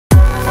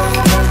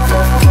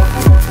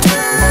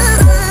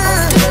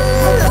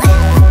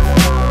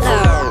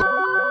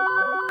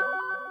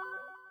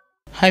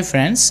Hi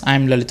friends,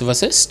 I'm Lalit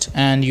Vasist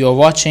and you are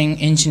watching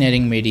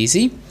Engineering Made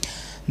Easy.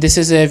 This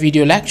is a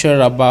video lecture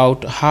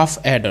about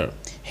half adder.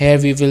 Here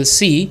we will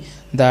see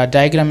the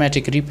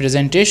diagrammatic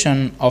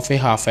representation of a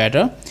half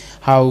adder,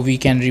 how we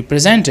can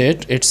represent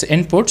it, its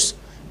inputs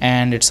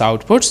and its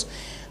outputs,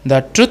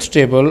 the truth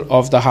table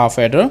of the half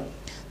adder,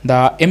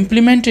 the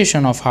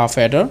implementation of half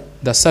adder,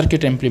 the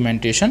circuit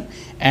implementation,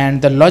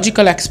 and the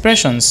logical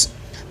expressions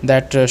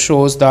that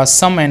shows the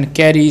sum and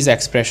carries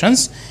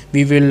expressions.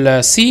 We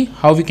will see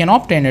how we can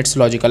obtain its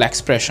logical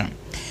expression,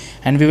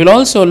 and we will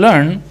also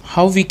learn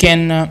how we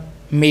can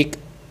make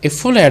a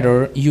full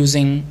adder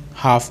using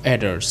half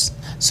adders.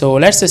 So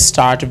let's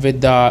start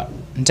with the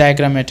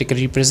diagrammatic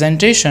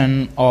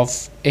representation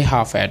of a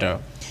half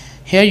adder.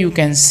 Here you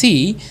can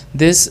see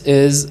this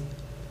is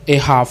a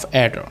half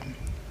adder,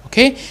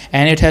 okay,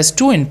 and it has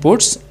two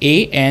inputs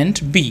A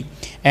and B,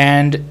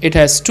 and it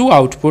has two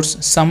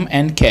outputs sum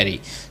and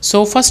carry.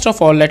 So first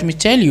of all, let me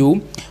tell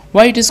you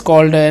why it is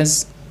called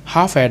as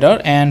half adder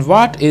and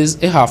what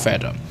is a half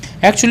adder.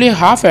 Actually, a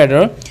half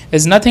adder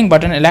is nothing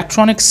but an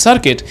electronic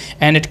circuit,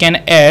 and it can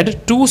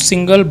add two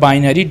single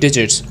binary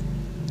digits.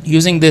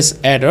 Using this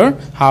adder,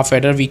 half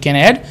adder, we can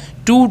add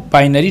two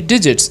binary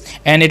digits,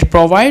 and it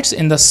provides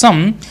in the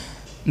sum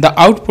the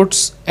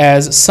outputs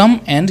as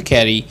sum and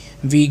carry.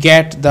 We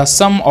get the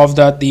sum of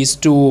these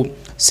two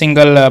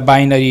single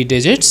binary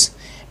digits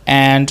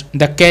and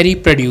the carry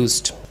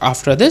produced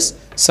after this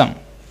sum.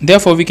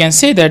 Therefore, we can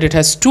say that it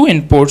has two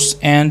inputs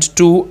and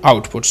two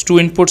outputs. Two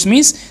inputs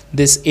means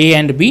this A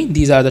and B.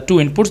 These are the two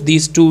inputs.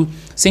 These two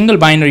single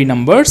binary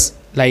numbers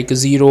like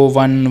 0,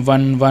 1,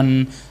 1,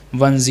 1,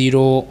 1,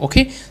 0.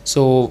 Okay,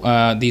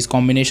 so these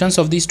combinations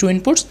of these two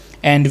inputs,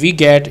 and we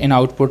get in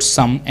output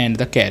sum and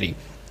the carry.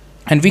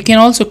 And we can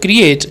also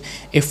create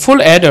a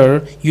full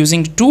adder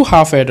using two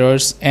half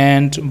adders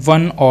and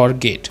one OR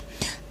gate.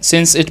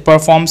 Since it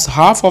performs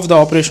half of the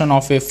operation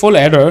of a full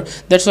adder,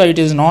 that's why it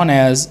is known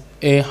as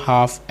a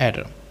half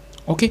adder.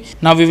 Okay,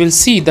 now we will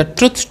see the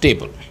truth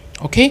table.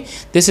 Okay,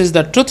 this is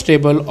the truth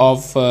table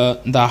of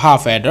the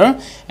half adder,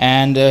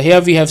 and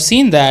here we have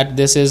seen that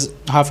this is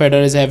half adder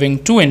is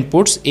having two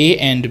inputs A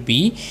and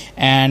B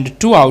and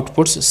two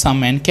outputs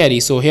sum and carry.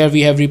 So here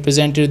we have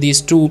represented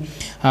these two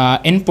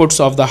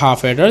inputs of the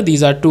half adder.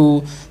 These are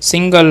two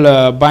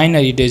single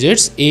binary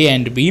digits A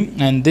and B,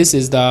 and this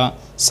is the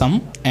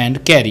sum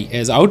and carry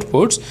as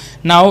outputs.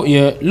 Now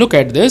look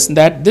at this,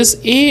 that this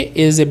A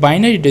is a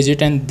binary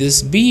digit and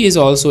this B is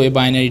also a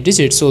binary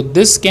digit. So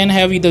this can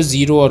have either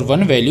 0 or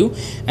 1 value,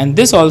 and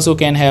this also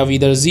can have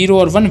either 0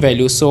 or 1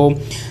 value. So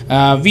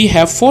we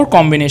have four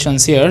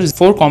combinations here,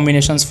 four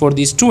combinations for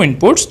these two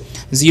inputs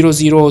 0,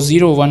 0,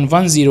 0, 1,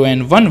 1, 0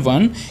 and 1,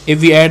 1.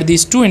 If we add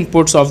these two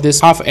inputs of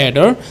this half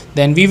adder,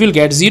 then we will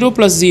get 0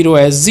 plus 0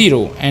 as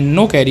 0 and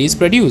no carry is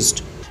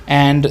produced.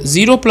 And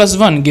 0 plus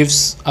 1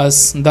 gives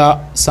us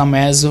the sum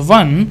as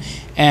 1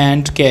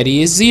 and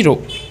carry is 0.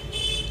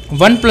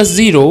 1 plus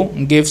 0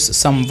 gives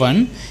sum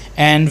 1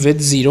 and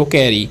with 0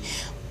 carry.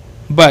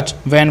 But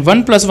when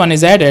 1 plus 1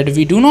 is added,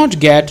 we do not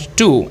get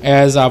 2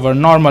 as our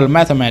normal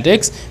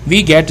mathematics.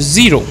 We get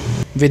 0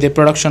 with a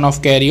production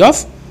of carry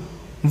of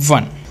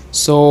 1.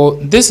 So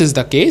this is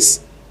the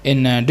case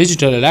in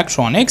digital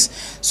electronics.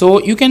 So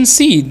you can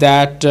see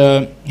that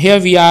here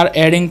we are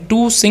adding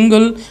two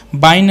single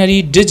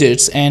binary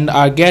digits and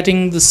are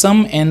getting the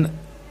sum and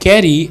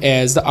carry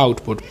as the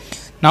output.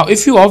 Now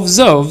if you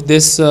observe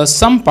this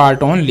sum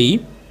part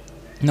only,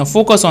 now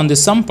focus on the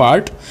sum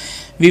part,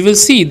 we will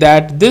see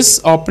that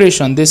this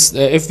operation, this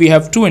if we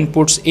have two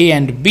inputs A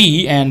and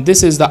B and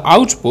this is the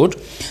output,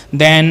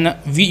 then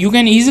you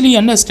can easily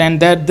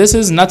understand that this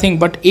is nothing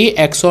but A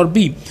XOR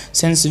B.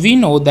 Since we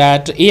know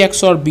that A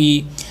XOR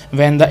B,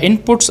 when the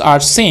inputs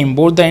are same,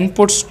 both the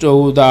inputs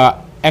to the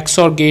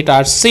XOR gate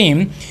are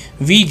same,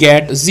 we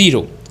get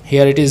 0.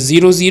 Here it is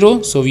 0,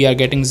 0, so we are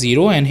getting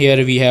 0, and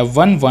here we have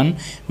 1, 1,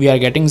 we are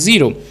getting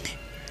 0.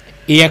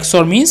 A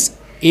XOR means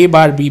A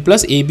bar B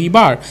plus AB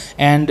bar,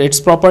 and its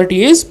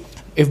property is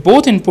if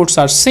both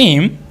inputs are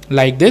same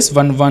like this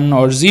 1, 1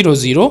 or 0,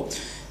 0,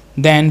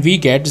 then we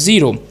get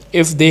 0.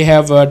 If they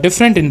have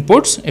different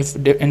inputs, if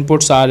the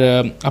inputs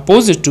are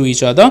opposite to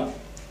each other,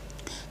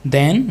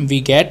 then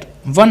we get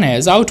 1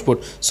 as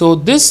output. So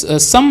this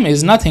sum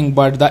is nothing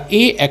but the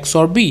A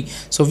XOR B.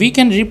 So we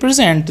can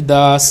represent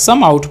the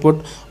sum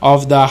output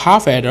of the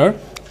half adder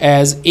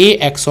as A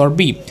XOR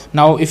B.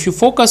 Now if you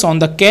focus on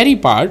the carry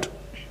part,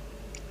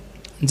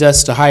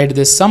 just hide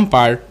this sum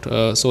part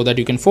so that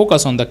you can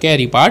focus on the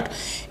carry part.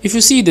 If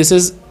you see, this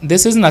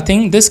is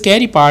nothing, this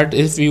carry part,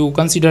 if you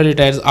consider it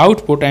as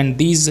output and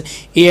these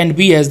A and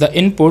B as the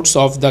inputs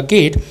of the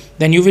gate,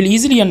 then you will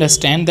easily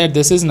understand that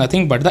this is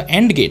nothing but the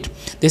AND gate.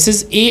 This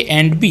is A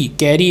and B.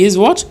 Carry is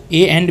what?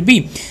 A and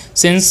B.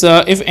 Since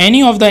if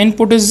any of the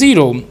input is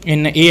 0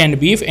 in A and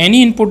B, if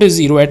any input is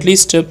 0, at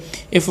least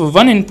if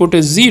one input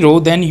is 0,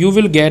 then you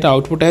will get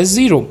output as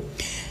 0.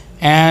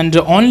 And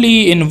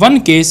only in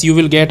one case you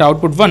will get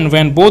output 1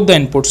 when both the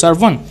inputs are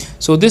 1.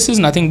 So this is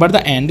nothing but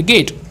the AND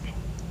gate,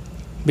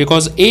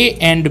 because A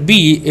and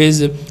B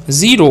is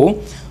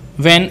 0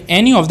 when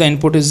any of the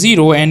input is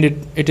 0 and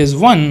it is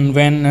 1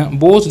 when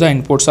both the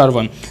inputs are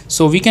 1.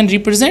 So we can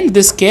represent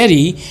this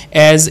carry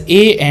as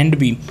A and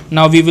B.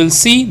 Now we will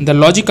see the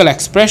logical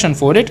expression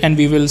for it, and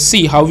we will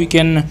see how we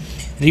can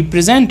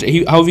represent,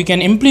 how we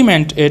can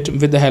implement it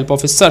with the help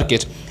of a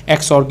circuit,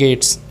 XOR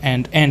gates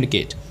and AND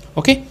gate.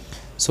 Okay,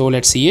 so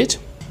let's see it.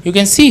 You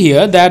can see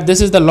here that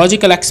this is the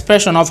logical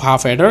expression of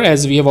half adder,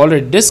 as we have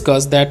already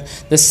discussed that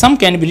the sum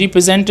can be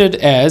represented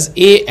as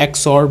A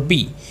XOR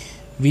B.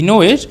 We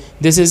know it.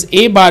 This is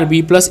A bar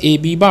B plus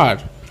AB bar.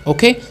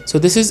 Okay, so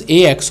this is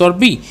A XOR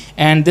B,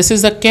 and this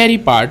is the carry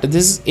part.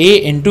 This is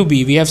A into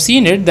B. We have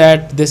seen it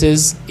that this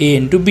is A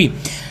into B.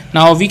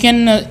 Now we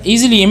can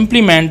easily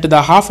implement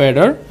the half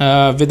adder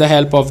with the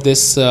help of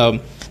this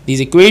these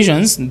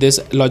equations, this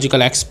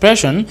logical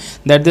expression,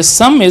 that the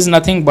sum is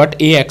nothing but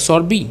A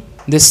XOR B.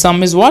 This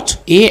sum is what?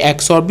 A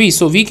XOR B.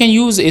 So we can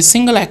use a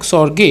single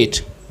XOR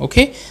gate.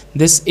 Okay,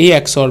 this A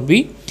XOR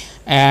B,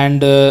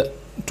 and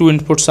two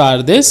inputs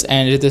are this,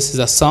 and this is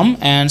a sum,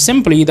 and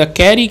simply the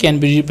carry can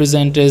be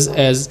represented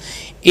as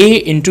A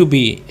into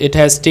B. It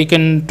has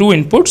taken two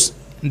inputs.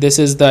 This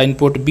is the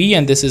input B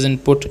and this is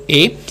input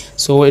A,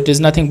 so it is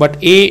nothing but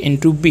A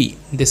into B.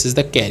 This is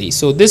the carry.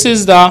 So this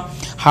is the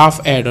half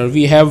adder.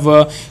 We have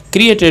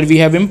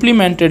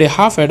implemented a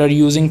half adder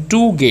using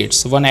two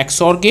gates, one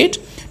XOR gate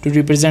to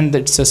represent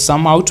that it's a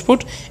sum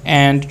output,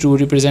 and to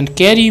represent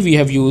carry we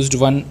have used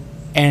one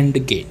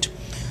AND gate.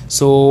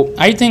 So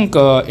I think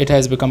it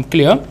has become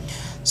clear.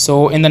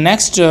 So in the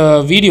next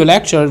video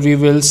lecture we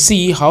will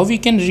see how we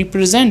can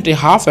represent a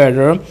half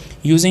adder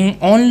using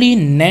only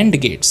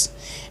NAND gates,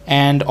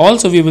 and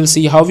also we will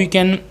see how we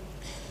can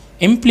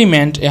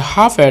implement a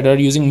half adder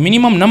using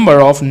minimum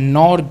number of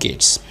NOR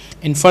gates.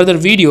 In further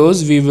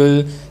videos we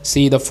will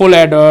see the full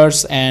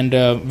adders and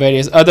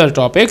various other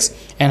topics,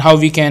 and how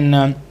we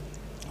can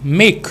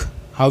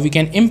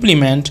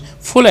implement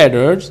full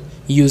adders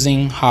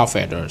using half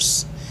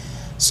adders.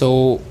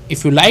 So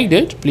if you liked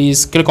it,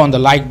 please click on the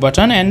like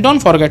button, and don't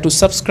forget to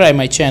subscribe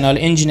my channel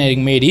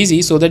Engineering Made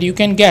Easy, so that you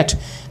can get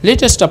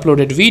latest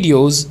uploaded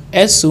videos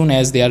as soon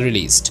as they are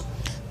released.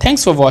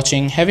 Thanks for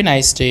watching. Have a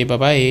nice day. Bye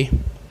bye.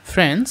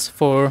 Friends,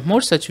 for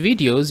more such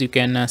videos you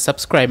can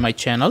subscribe my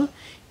channel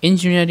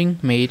Engineering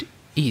Made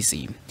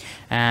Easy,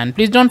 and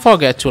please don't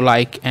forget to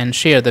like and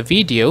share the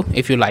video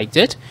if you liked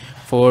it.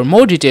 For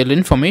more detailed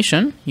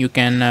information you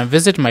can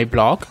visit my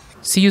blog.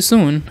 See you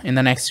soon in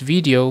the next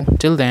video.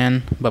 Till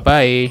then, bye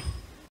bye.